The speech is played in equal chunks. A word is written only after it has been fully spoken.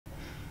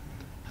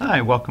Hi,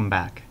 welcome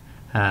back.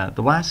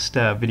 The last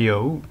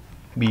video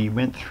we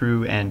went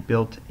through and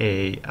built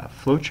a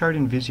flowchart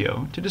in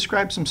Visio to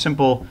describe some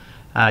simple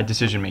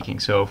decision making.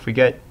 So if we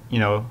get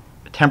a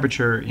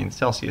temperature in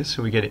Celsius,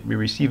 so we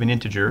receive an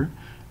integer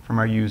from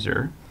our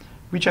user,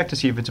 we check to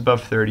see if it's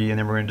above 30 and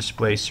then we're going to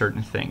display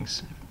certain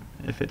things.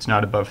 If it's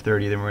not above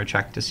 30, then we're going to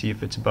check to see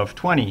if it's above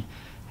 20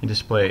 and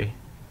display.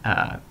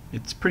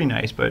 It's pretty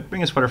nice, but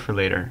bring a sweater for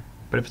later.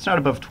 But if it's not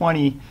above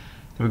 20,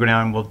 then we go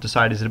down and we'll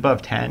decide, is it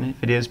above 10?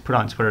 If it is, put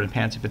on sweater and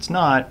pants. If it's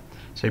not,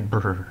 say,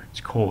 brr, it's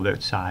cold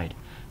outside.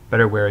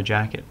 Better wear a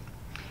jacket.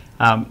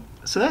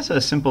 So that's a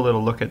simple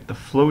little look at the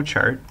flow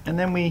chart. And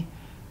then we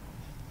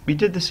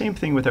did the same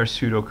thing with our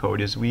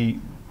pseudocode. Is we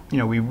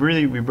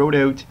wrote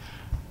out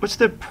what's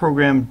the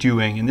program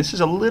doing, and this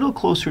is a little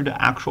closer to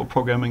actual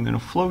programming than a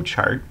flow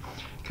chart,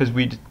 because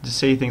we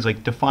say things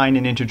like define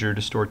an integer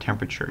to store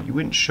temperature. You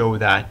wouldn't show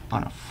that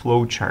on a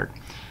flow chart.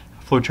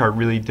 A flow chart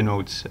really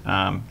denotes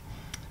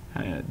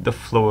the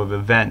flow of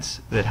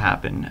events that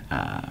happen,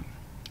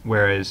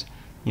 whereas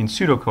in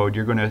pseudocode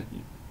you're going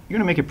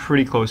to make it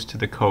pretty close to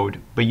the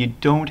code, but you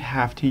don't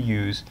have to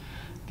use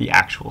the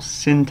actual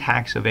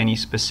syntax of any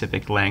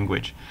specific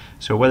language.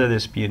 So whether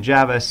this be in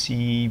Java,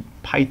 C,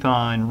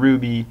 Python,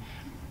 Ruby,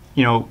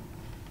 my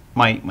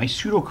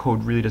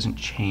pseudocode really doesn't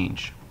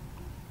change.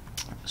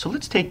 So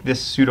let's take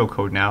this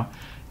pseudocode now.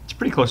 It's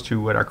pretty close to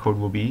what our code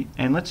will be,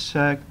 and let's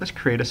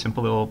create a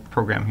simple little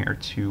program here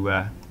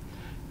to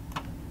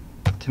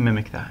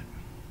mimic that.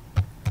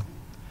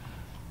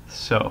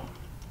 So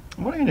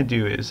what I'm going to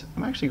do is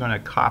I'm actually going to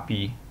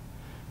copy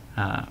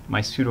my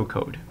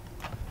pseudocode.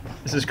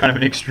 This is kind of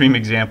an extreme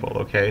example,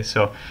 okay?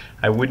 So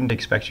I wouldn't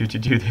expect you to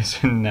do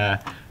this in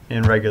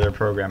regular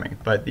programming.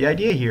 But the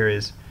idea here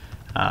is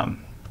that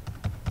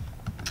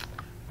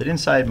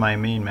inside my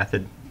main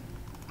method,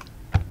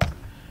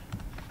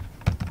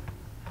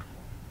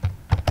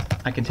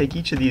 I can take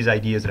each of these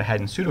ideas that I had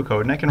in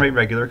pseudocode and I can write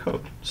regular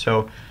code.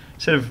 So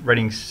instead of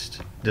writing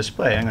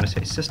display, I'm going to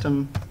say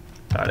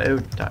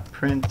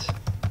system.out.print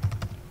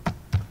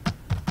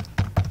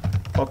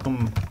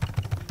welcome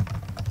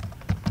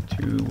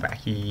to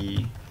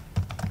wacky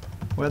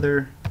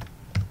weather.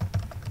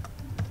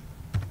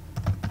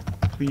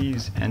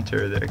 Please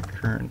enter the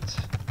current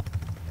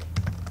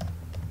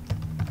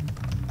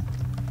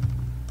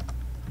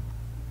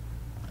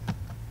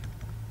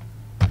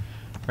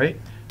right.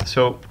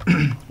 So what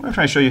I'm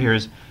trying to show you here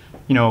is,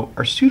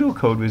 our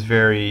pseudocode was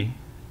very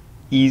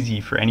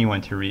easy for anyone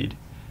to read.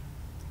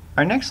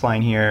 Our next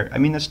line here,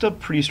 that's still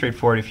pretty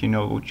straightforward if you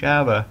know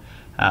Java,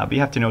 but you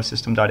have to know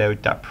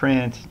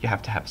system.out.print, you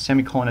have to have a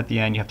semicolon at the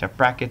end, you have to have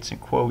brackets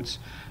and quotes.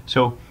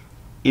 So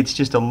it's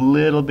just a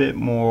little bit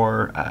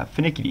more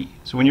finicky.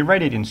 So when you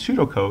write it in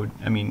pseudocode,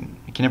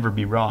 it can never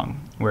be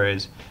wrong.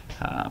 Whereas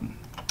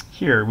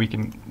here we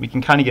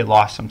can kind of get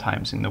lost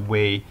sometimes in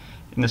the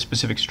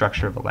specific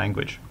structure of a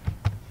language.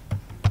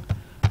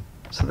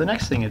 So the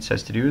next thing it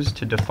says to do is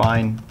to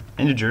define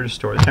integer to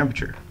store the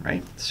temperature,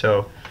 right?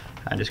 So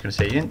I'm just going to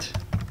say int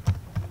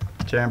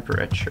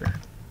temperature.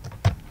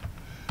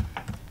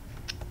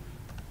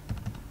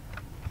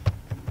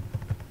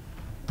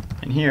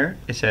 And here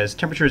it says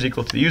temperature is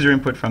equal to the user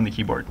input from the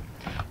keyboard.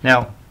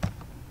 Now,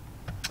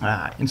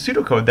 in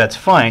pseudocode, that's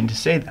fine to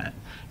say that.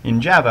 In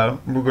Java,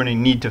 we're going to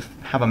need to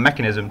have a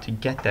mechanism to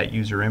get that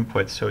user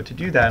input. So to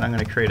do that, I'm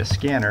going to create a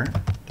scanner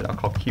that I'll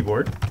call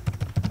keyboard.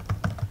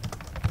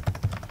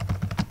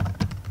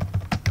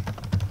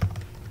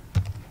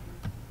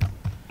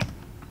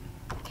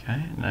 Okay,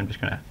 and I'm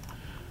just going to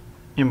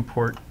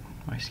import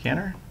my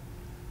scanner.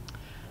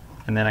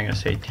 And then I'm going to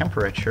say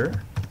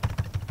temperature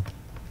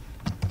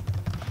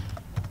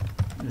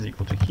is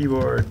equal to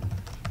keyboard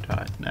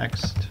dot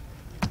next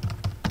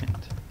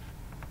int.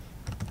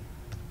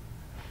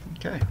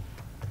 Okay.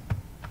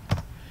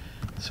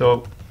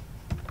 So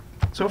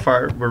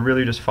far we're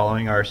really just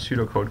following our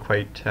pseudocode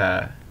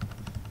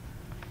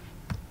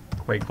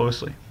quite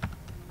closely.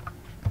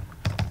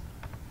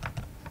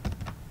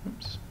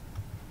 Oops.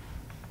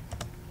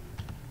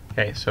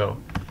 Okay, so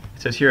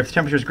it says here if the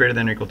temperature is greater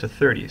than or equal to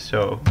 30.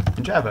 So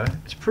in Java,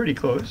 it's pretty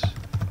close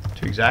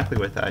to exactly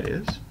what that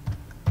is.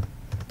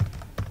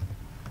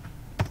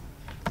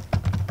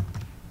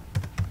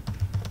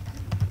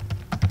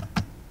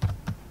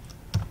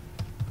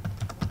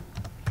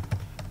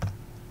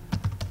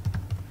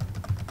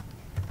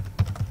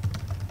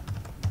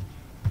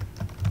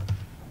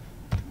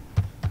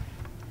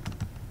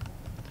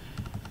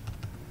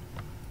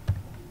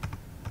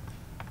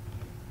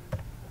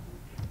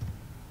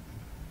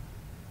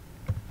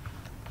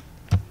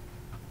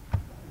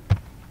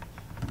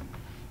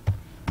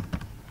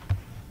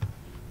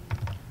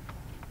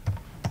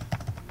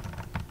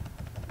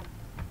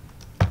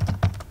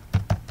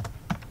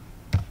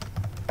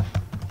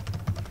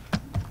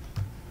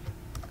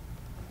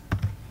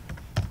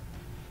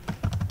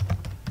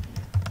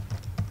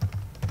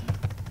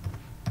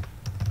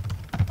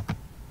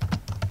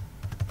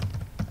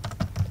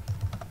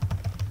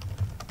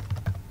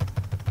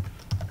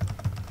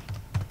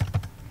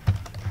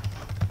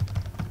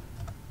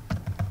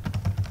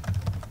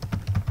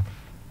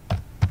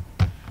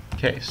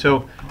 Okay,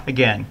 so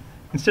again,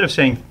 instead of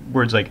saying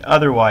words like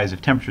otherwise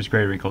if temperature is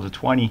greater or equal to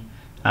 20,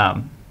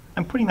 I'm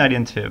putting that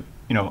into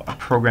a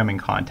programming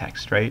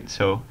context, right?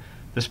 So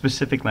the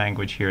specific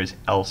language here is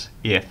else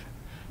if,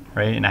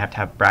 right? And I have to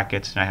have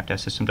brackets and I have to have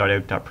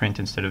system.out.print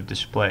instead of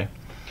display.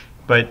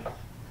 But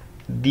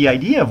the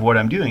idea of what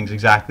I'm doing is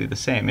exactly the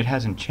same. It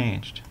hasn't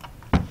changed.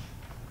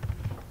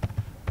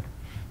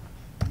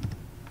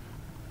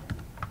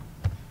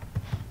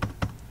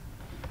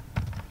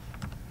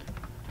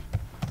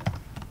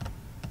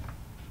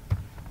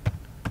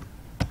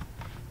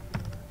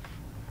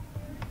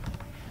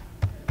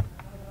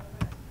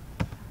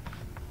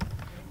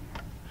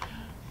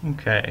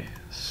 Okay,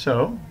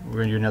 so we're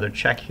going to do another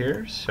check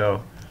here.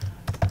 So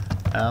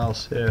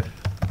else if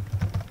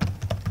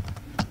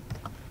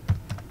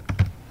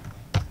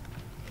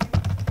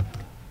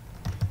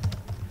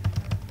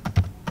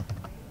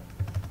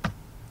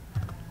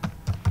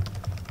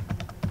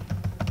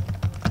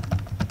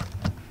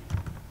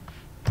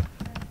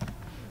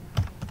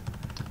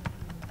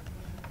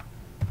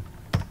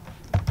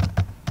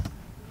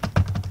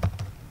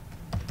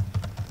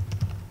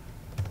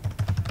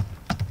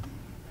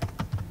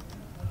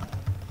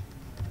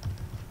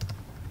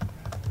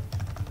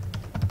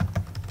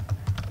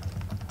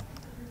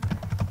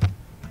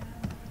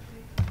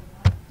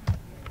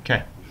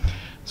Okay,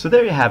 so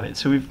there you have it.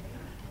 So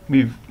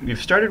we've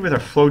started with our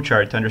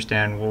flowchart to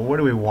understand, well, what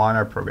do we want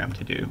our program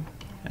to do,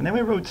 and then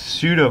we wrote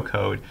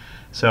pseudocode.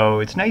 So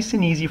it's nice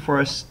and easy for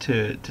us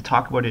to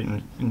talk about it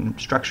in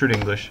structured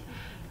English.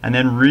 And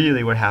then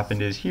really what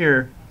happened is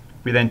here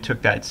we then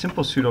took that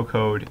simple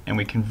pseudocode and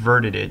we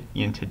converted it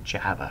into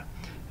Java,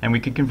 and we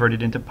could convert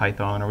it into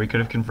Python, or we could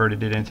have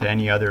converted it into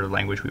any other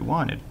language we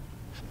wanted.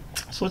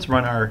 So let's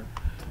run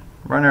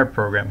our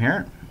program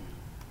here.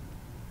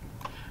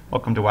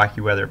 Welcome to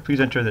Wacky Weather.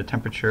 Please enter the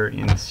temperature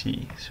in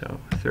C.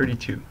 So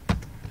 32.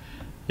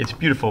 It's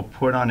beautiful.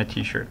 Put on a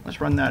t-shirt. Let's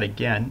run that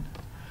again.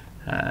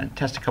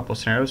 Test a couple of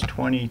scenarios.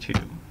 22.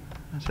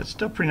 So it's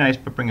still pretty nice,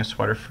 but bring a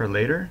sweater for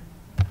later.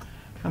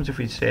 Comes if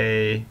we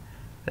say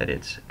that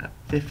it's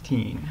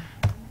 15.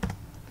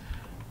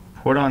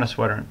 Put on a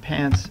sweater and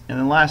pants. And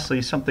then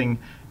lastly, something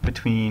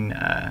between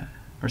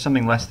or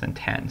something less than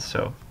 10.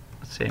 So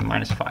let's say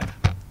 -5.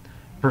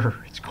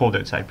 It's cold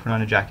outside, put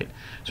on a jacket.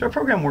 So our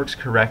program works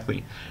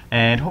correctly,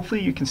 and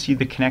hopefully you can see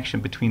the connection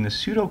between the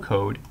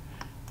pseudocode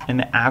and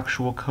the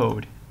actual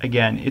code.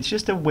 Again, it's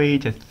just a way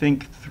to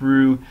think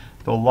through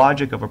the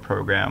logic of a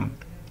program,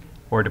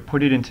 or to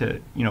put it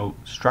into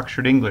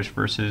structured English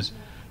versus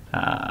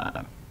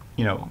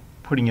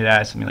putting it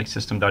as something like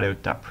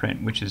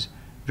system.out.print, which is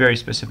very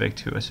specific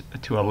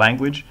to a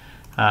language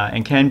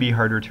and can be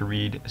harder to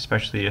read,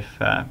 especially if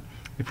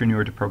you're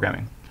newer to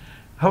programming.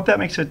 I hope that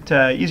makes it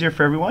easier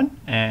for everyone,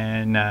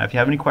 and if you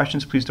have any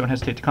questions, please don't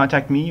hesitate to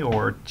contact me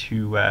or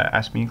to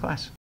ask me in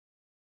class.